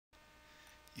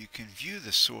you can view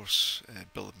the source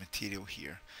bill of material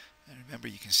here. And remember,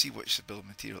 you can see which the bill of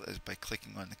material is by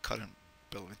clicking on the current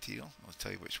bill of material. I'll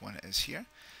tell you which one it is here.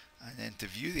 And then to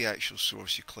view the actual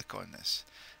source, you click on this.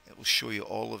 It will show you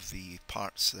all of the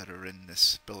parts that are in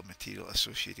this bill of material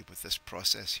associated with this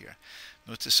process here.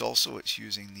 Notice also it's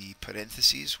using the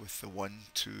parentheses with the 1,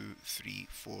 2, 3,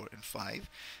 4 and 5.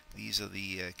 These are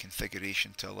the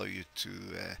configuration to allow you to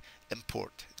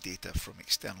import data from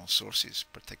external sources,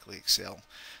 particularly Excel.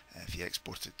 If you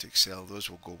export it to Excel, those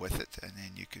will go with it, and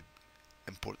then you could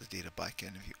import the data back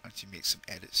in once you make some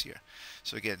edits here.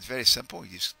 So again, it's very simple.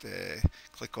 You just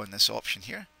click on this option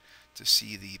here to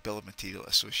see the bill of material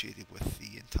associated with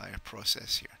the entire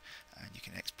process here, and you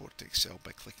can export to Excel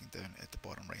by clicking down at the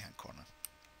bottom right hand corner.